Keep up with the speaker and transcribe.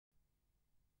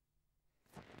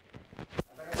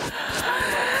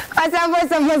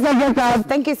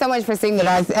Thank you so much for singing with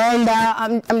us. And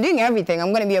I'm doing everything. I'm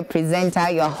going to be a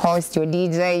presenter, your host, your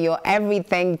DJ, your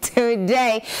everything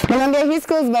today. And I'm his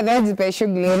schools, but that's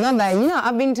basically not that. You know,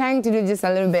 I've been trying to do just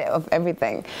a little bit of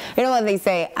everything. You know what they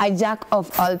say? A jack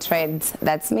of all trades.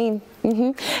 That's me.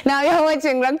 Now you're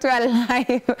watching Rock to Live right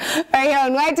here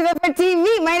on Y254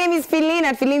 TV. My name is Feline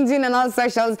at Feline June on all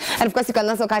socials, and of course you can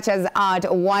also catch us at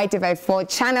Y254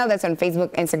 channel. That's on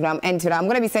Facebook, Instagram, and Twitter. I'm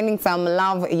going to be sending some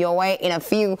love your way in a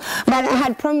few, but I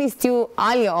had promised you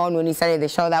earlier on when we started the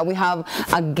show that we have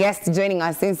a guest joining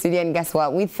us in studio, and guess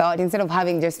what? We thought instead of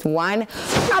having just one,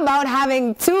 how about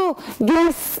having two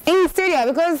guests in studio,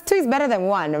 because two is better than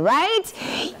one, right?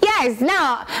 Yes.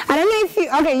 Now I don't know if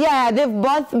you they've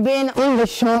both been on the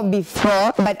show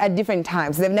before, but at different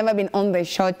times. They've never been on the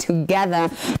show together.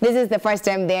 This is the first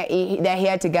time they're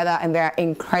here together, and they're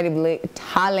incredibly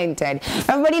talented.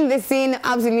 Everybody in the scene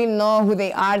absolutely know who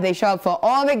they are. They show up for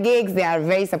all the gigs. They are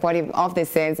very supportive of the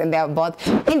scenes, and they are both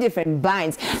in different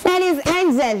bands. Ladies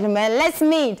and gentlemen, let's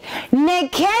meet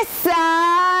Nekesa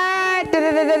and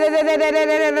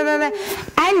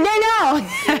Deno.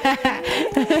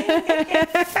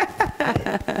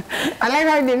 I like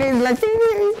how the name is like.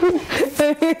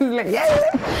 Like, yeah,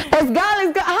 let's go.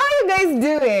 How are you guys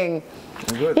doing?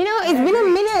 Good. You know, it's been a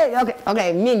minute.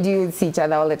 Okay, me and you see each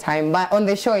other all the time, but on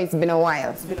the show it's been a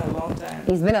while. It's been a long time.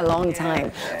 It's been a long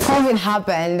time. COVID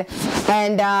happened,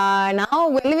 and now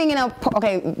we're living in a.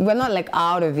 We're not like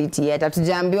out of it yet.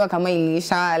 Hatujambiwa kama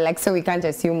Elisha, like, so we can't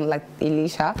assume like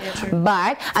Elisha. Yeah,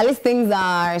 but at least things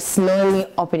are slowly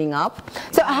opening up.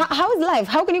 So how is life?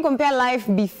 How can you compare life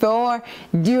before,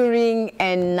 during,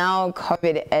 and now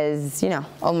COVID is, you know,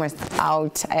 almost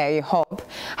out, I hope.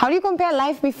 How do you compare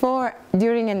life before,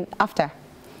 during, and after?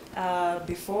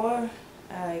 Before,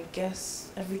 I guess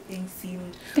everything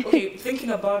seemed okay.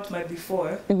 Thinking about my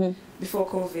before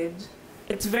COVID,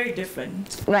 it's very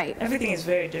different. Right. Everything is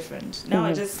very different. Now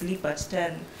I just sleep at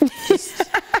 10,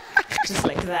 just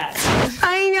like that.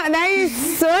 I know, that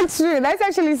is so true. That's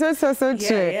actually so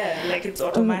true. Yeah, like it's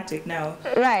automatic now.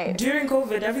 Right. During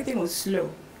COVID, everything was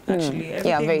slow. Actually,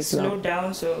 everything very slowed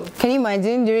down. So can you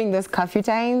imagine during those curfew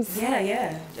times?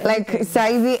 Yeah. Like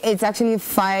Saizi, it's actually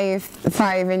 5,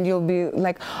 and you'll be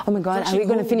like, oh my God, are we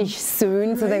gonna finish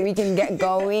soon so that we can get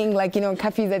going? Like, you know,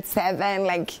 curfew's at 7.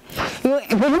 Like,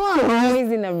 people are always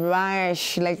in a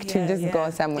rush, like to just go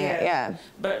somewhere. Yeah.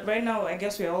 But right now, I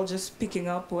guess we're all just picking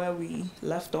up where we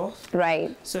left off.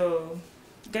 Right. So.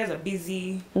 Guys are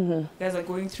busy. Guys are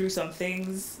going through some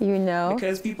things. You know,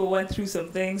 because people went through some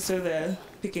things, so they're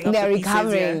picking up. They're the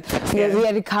recovering. Pieces, We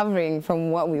are recovering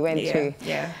from what we went through.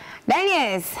 Yeah.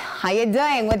 Daniels, how you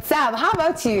doing? What's up? How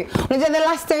about you? The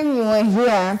last time you were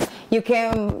here, you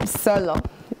came solo.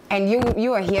 And you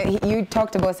were here. You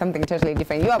talked about something totally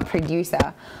different. You're a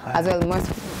producer as well.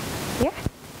 Yeah.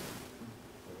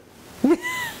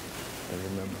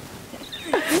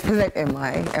 Like, am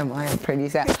I a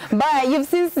producer? But you've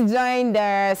since joined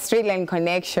Straight Line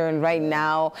Connection right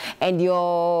now, and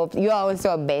you're also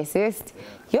a bassist.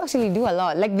 You actually do a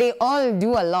lot. Like, they all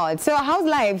do a lot. So how's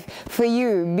life for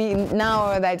you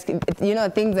now that, you know,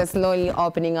 things are slowly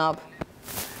opening up?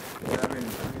 Yeah, I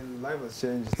mean, life has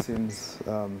changed since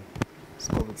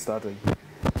COVID started.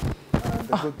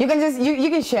 You can just you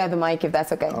can share the mic if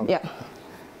that's okay. Yeah.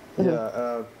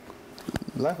 Yeah.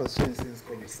 Life has changed since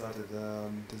COVID started.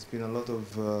 There's been a lot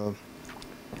of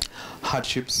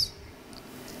hardships.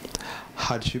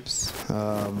 I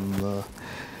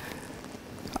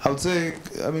would say,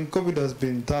 I mean, COVID has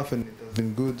been tough and it has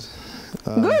been good.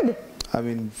 Good? I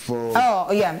mean, for...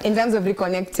 Oh, yeah, in terms of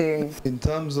reconnecting. In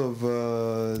terms of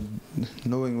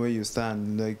knowing where you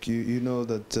stand, like, you know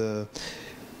that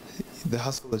the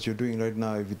hustle that you're doing right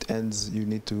now, if it ends, you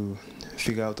need to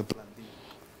figure out a plan.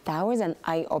 That was an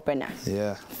eye-opener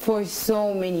for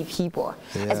so many people,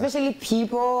 especially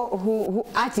people who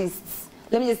artists.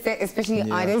 Let me just say, especially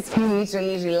artists who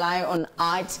literally rely on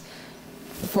art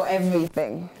for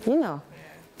everything. You know,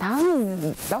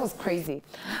 that was crazy.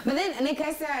 But then,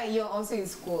 Nekesa, you're also in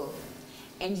school,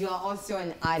 and you're also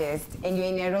an artist, and you're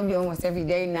in Nairobi almost every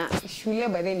day. Now, Shulia,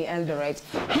 but then you're right.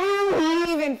 How are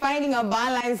you even finding a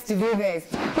balance to do this?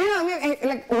 You know, I mean,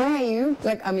 like, where are you?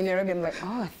 Like, I'm in Nairobi. I'm like,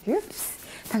 oh, oops.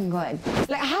 Thank God.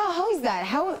 Like, how is that?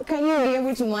 How can you be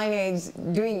able to manage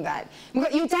doing that?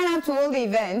 Because you turn up to all the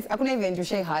events. I couldn't even to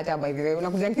shake her by the way. But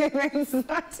at the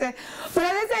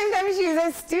same time, she was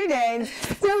a student.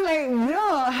 So I'm like,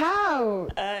 bro, how?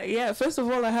 Yeah, first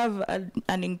of all, I have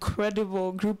an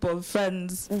incredible group of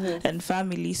friends and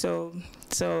family. So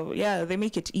yeah, they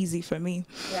make it easy for me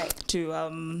to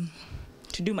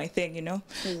do my thing, you know.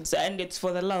 So, and it's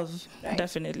for the love,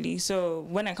 definitely. So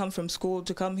when I come from school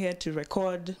to come here to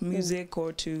record music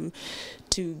or to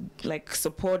like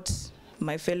support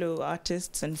my fellow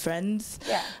artists and friends,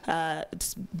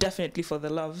 it's definitely for the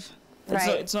love.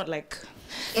 It's not like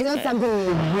it's not something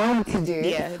you want to do.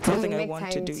 Yeah, it's something I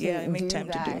want to do. Yeah, I make time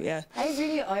to do. Yeah, that's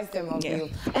really awesome of you.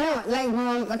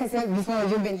 Like I said before,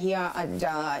 you've been here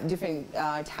at different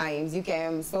times. You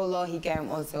came solo, he came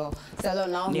also solo.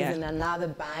 Now he's in another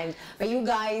band. But you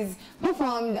guys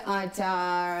performed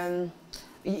at.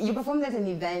 You performed at an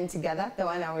event together, the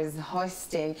one I was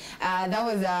hosting. That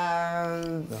was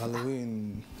the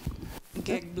Halloween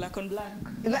gig, Black on Black.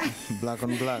 Black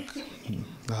on Black.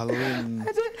 The Halloween.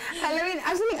 Halloween.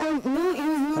 Actually, no, it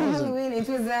was not Halloween. It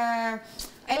was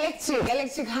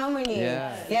Electric Harmony.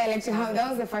 Yeah, Electric Harmony. That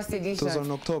was the first edition. It was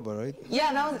in October, right?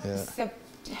 Yeah, that was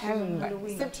September.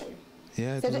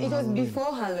 Yeah, it was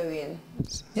before Halloween,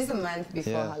 just a month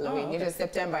before Halloween. It was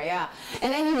September, And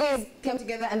then you guys came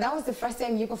together, and that was the first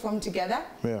time you performed together?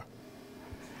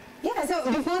 Yeah, so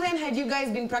before then, had you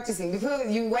guys been practicing? Before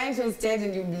you went on stage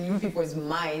and you blew people's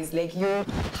minds, like you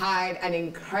had an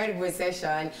incredible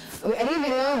session. I didn't even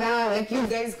know that, like you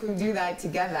guys could do that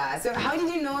together. So how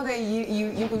did you know that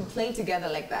you could play together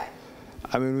like that?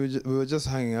 I mean, we were just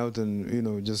hanging out and, you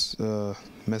know, just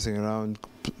messing around,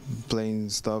 playing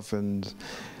stuff, and,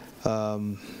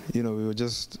 you know, we were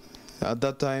just, at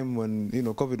that time when, you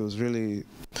know, COVID was really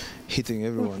hitting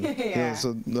everyone. You know,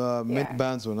 so many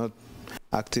bands were not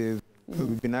active.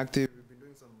 We've been active, we've been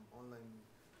doing some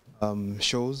online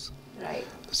shows. Right.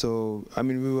 So, I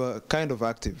mean, we were kind of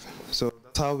active. So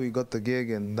that's how we got the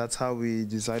gig, and that's how we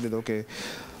decided, okay,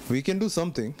 we can do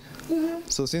something.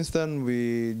 So since then,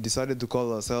 we decided to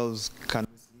call ourselves Can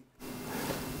We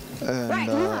Sleep? And,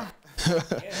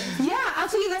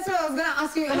 actually, that's what I was going to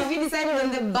ask you. Have you decided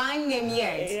on the band name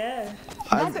yet? Yeah.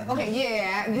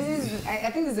 This is, I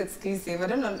think this is exclusive. I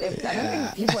don't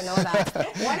think people know that.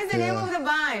 What is the name of the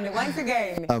band, once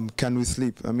again? Can We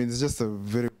Sleep? I mean, it's just a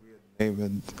very weird name,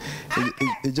 and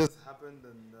it just happened,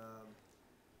 and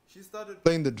she started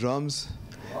playing the drums,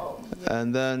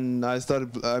 and then I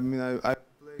started, I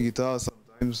play guitar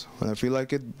sometimes when I feel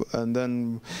like it, and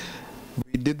then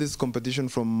we did this competition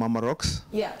from Mama Rocks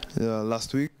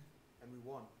last week, and we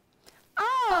won.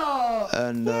 Oh!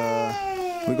 And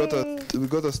we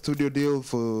got a studio deal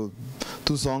for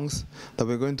 2 songs that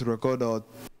we're going to record our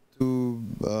 2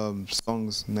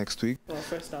 songs next week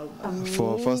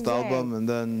for first album, and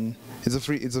then it's a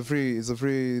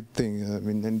free thing. I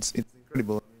mean, and it's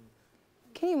incredible.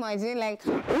 Can you imagine, like,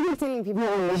 we've been telling people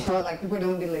on the show, like, people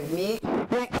don't believe me.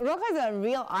 Like, rockers are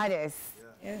real artists.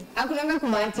 Hakunanga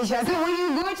kumatisha. So when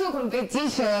you go to a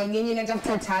competition, you need to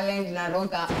have talent na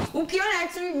rocker. Ukiona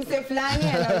actually mse flani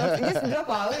and just drop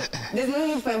out. There's no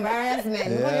need for embarrassment.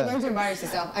 Because you're going to embarrass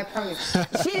yourself, I promise.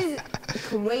 She's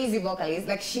crazy vocalist.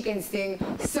 Like, she can sing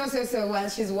so well.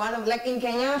 She's one of, like, in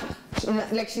Kenya,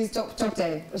 like, she's top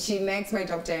 10. She makes my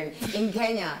top 10 in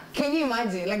Kenya. Can you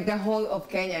imagine, like, the whole of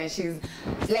Kenya? She's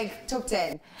like top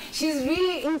 10. She's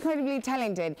really incredibly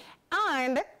talented,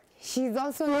 and she's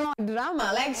also not a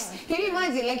drummer. Like, can you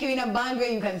imagine, like, you're in a band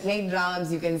where you can play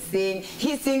drums, you can sing.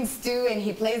 He sings too, and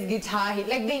he plays guitar.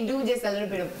 Like, they do just a little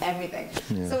bit of everything.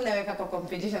 So now we have a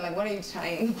competition. Like, what are you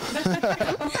trying?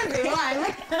 Of course we won.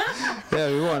 Yeah,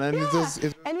 we won, and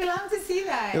and we love to see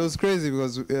that. It was crazy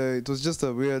because it was just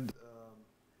a weird.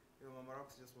 Mama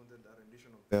Rocks just wanted a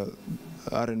rendition of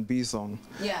the R&B song.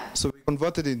 Yeah. So we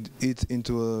converted it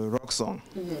into a rock song,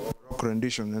 a rock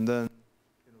rendition, and then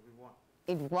we won.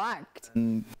 It worked.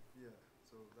 And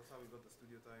so that's how we got the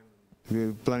studio time.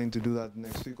 We're planning to do that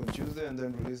next week on Tuesday, and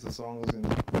then release the songs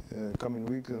in coming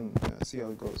week and see how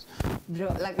it goes.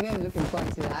 Bro, like, we're looking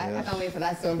forward to that. I can't wait for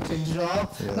that song to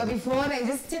drop. But before then,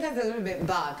 just take us a little bit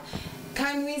back.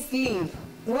 Can We Sleep?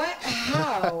 What?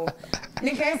 How?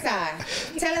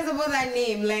 Nekesa, tell us about that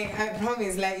name. Like, I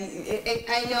promise, like,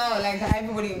 I know, like,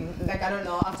 everybody, like, I don't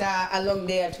know, after a long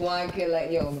day at work, you're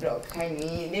like, yo, bro, can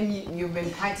you've been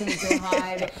partying so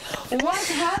hard. What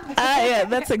happened? Yeah,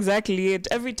 that's exactly it.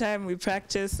 Every time we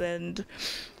practice, and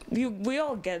we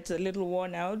all get a little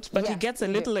worn out, but he gets a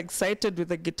little excited with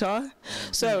the guitar.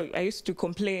 So I used to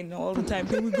complain all the time,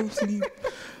 can we go sleep?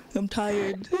 I'm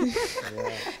tired.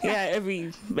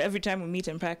 Every time we meet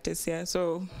and practice,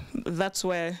 so that's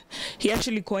where he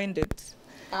actually coined it.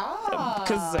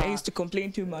 Because I used to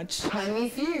complain too much. Can we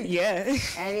see? Yeah.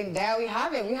 And there we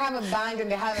have it. We have a band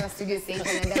and they have a studio station,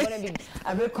 and they're going to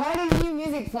be recording new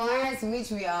music for us,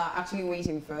 which we are actually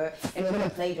waiting for, and we're going to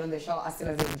play it on the show as soon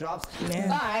as it drops.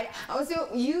 But also,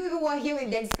 you were here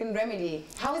with Dead Skin Remedy.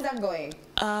 How is that going?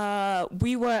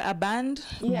 We were a band,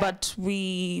 Yeah. but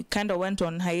we kind of went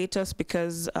on hiatus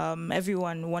because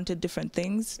everyone wanted different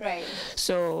things. Right.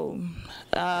 So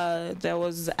there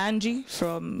was Angie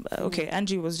from,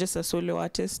 Angie was just a solo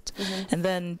artist, and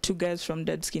then 2 guys from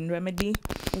Dead Skin Remedy.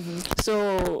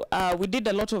 So we did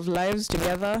a lot of lives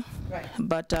together, Right.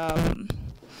 but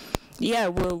yeah,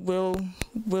 we'll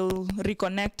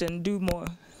reconnect and do more.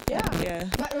 Yeah.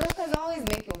 But rockers always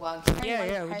make it work. Yeah,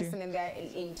 One we do. person and they're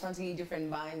in totally different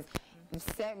bands.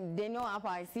 They know Apa.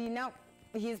 I see now.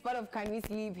 He's part of Can We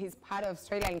Sleep. He's part of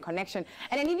Straight Line Connection.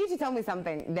 And I need you to tell me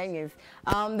something, Dennis.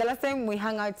 The last time we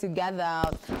hung out together,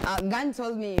 Gun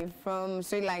told me from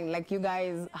Straight Line, like you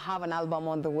guys have an album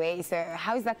on the way. So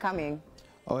how is that coming?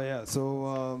 Oh yeah,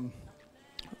 so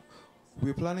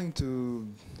we're planning to,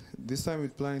 this time we're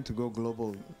planning to go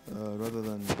global rather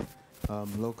than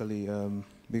locally,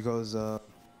 because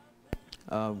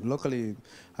locally,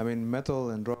 I mean, metal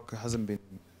and rock hasn't been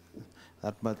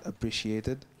that much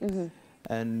appreciated.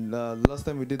 And last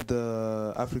time we did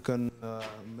the African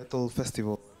Metal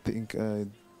Festival, I think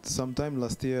sometime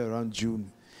last year around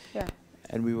June. Yeah.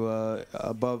 And we were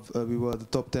above, we were the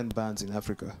top 10 bands in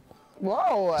Africa.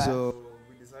 Whoa. So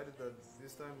we decided that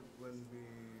this time when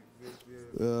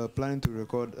we're planning to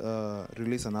record,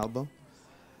 release an album,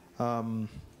 and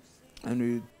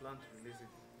we plan to release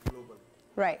it globally.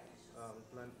 Right.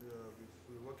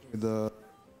 We're working with the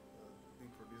big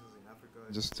producers in Africa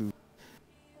just to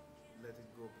let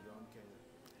it go beyond Kenya.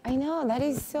 I know, that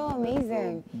is so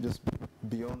amazing. Just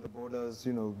beyond the borders,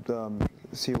 you know,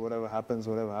 see whatever happens,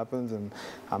 and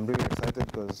I'm really excited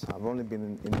because I've only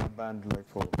been in a band like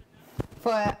for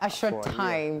A short for a year.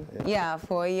 time. Yeah,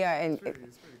 for a year. And it's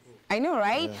pretty cool. I know,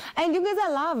 right? Yeah. And you guys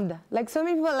are loved. Like so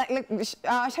many people,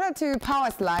 shout out to Power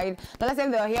Slide. The last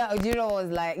time they were here, Ojiro was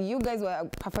like, you guys were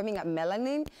performing at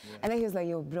Melanin. And then he was like,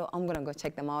 yo, bro, I'm gonna go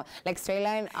check them out. Like Straight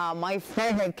Line, my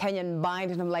favorite Kenyan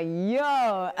band. And I'm like,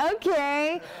 yo,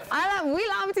 okay. We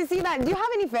love to see that. Do you have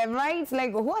any favorites?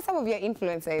 Like, who are some of your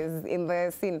influences in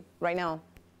the scene right now?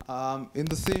 In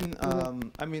the scene,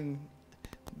 I mean,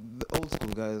 the old school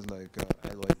guys like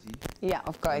LYT. Yeah,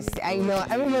 of course. I mean, know.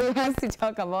 LYT, Everybody has to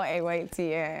talk about AYT,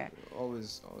 yeah.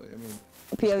 Always, I mean,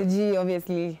 PLG,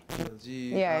 obviously.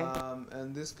 PLG. Yeah.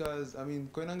 And these guys, I mean,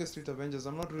 Koinange Street Avengers,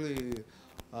 I'm not really,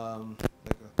 I'm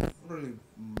not really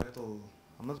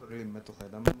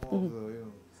metalhead. I'm more of the, you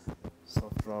know,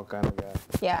 soft rock kind of guy.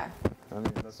 Yeah. I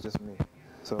mean, that's just me.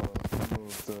 So, I'm more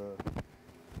of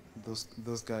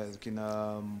those guys.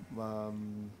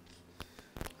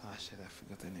 Shit, I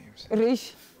forgot their names.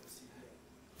 Rish.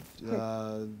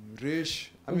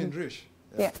 Rish. I mean, Rish.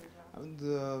 Yeah. And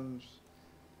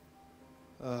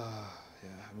I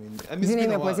mean, it's His been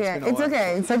name a was while. here. It's been a It's while.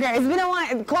 okay. It's okay. It's been a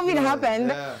while. COVID happened.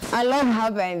 Yeah. A lot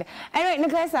happened. Anyway,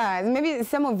 Nekesa, maybe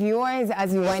some of yours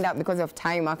as we wind up because of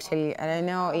time, actually. I don't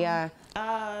know. Yeah.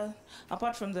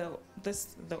 Apart from the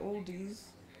oldies,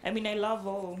 I mean, I love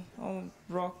all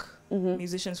rock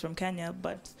musicians from Kenya,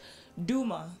 but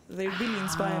Duma, they really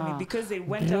inspire me because they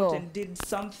went out and did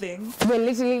something. We're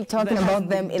literally talking that about hasn't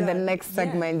them been in the done. next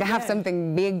segment. They have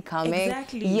something big coming.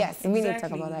 Exactly. Yes, we need to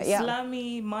talk about that. Yeah.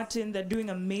 Slamy, Martin, they're doing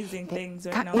amazing things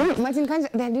right now. Martin Kanja,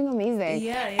 they're doing amazing.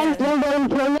 Yeah, And yeah. when they're in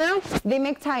Kenya, they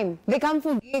make time. They come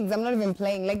for gigs. I'm not even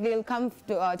playing. Like they'll come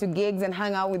to gigs and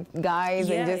hang out with guys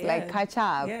and just like catch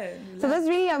up. Yeah. So that's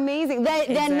really amazing.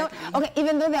 They're not okay.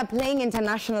 Even though they're playing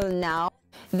international now,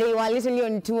 they were literally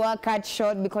on tour, cut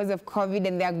short because of COVID,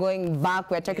 and they're going back.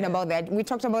 We're talking about that. We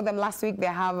talked about them last week. They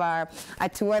have a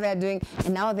tour they're doing,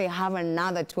 and now they have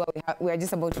another tour we're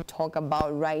just about to talk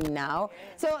about right now.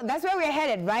 So that's where we're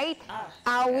headed, right?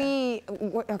 We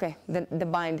okay? The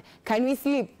band. Can we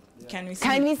sleep? Can we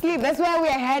Can we sleep? That's where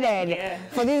we're headed. Yeah.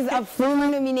 For these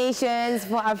Afrima nominations,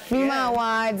 for Afrima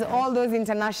awards, all those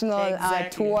international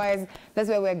tours. That's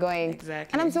where we're going.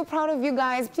 Exactly. And I'm so proud of you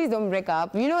guys. Please don't break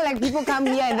up. You know, like people come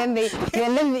here and then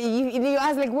you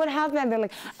ask like, what happened? They're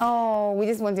like, oh, we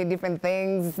just wanted different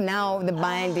things. Now the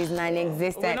band is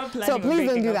non-existent. We're not planning So on please don't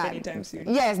breaking do up that. anytime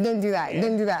soon. Yes, don't do that.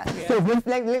 Don't do that. Yeah. So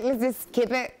let's just keep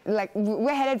it. Like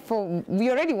we're headed for. We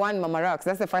already won Mama Rocks.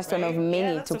 That's the first one of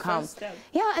many that's to the come. first step.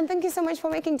 Yeah, and thank you so much for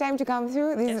making time to come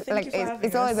through. This is thank like you for having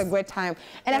it's always us. a great time.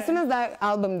 And as soon as that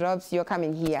album drops, you're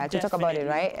coming here to talk about it,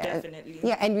 right? Definitely.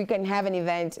 Yeah, and we can have an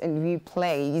event and we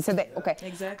play. You said that, okay.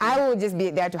 Exactly. I will just be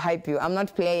there to hype you. I'm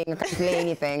not playing. I can't play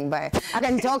anything, but I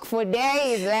can talk for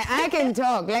days. Like I can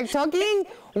talk. Like talking,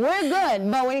 we're good.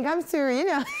 But when it comes to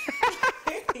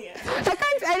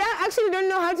I actually don't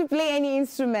know how to play any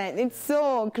instrument. It's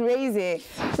so crazy.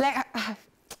 Like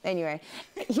Anyway,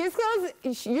 his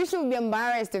skills, you should be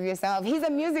embarrassed of yourself. He's a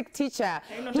music teacher.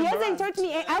 He hasn't taught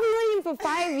me, I've known him for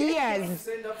 5 years.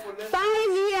 5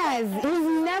 years.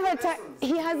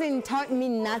 He hasn't taught me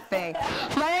nothing.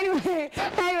 But anyway,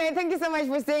 thank you so much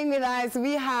for staying with us.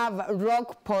 We have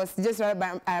Rock Post just right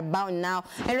about now.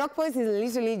 And Rock Post is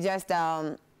literally just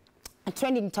a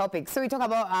trending topic. So we talk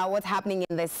about what's happening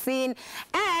in the scene,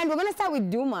 and we're going to start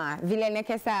with Duma. Vile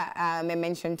Nekesa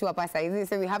mentioned too,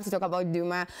 so we have to talk about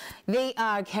Duma. They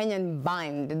are Kenyan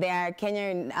band. They are a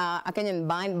Kenyan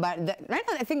band, but right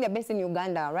now I think they're based in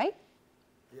Uganda, right?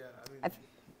 Yeah,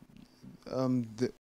 I mean,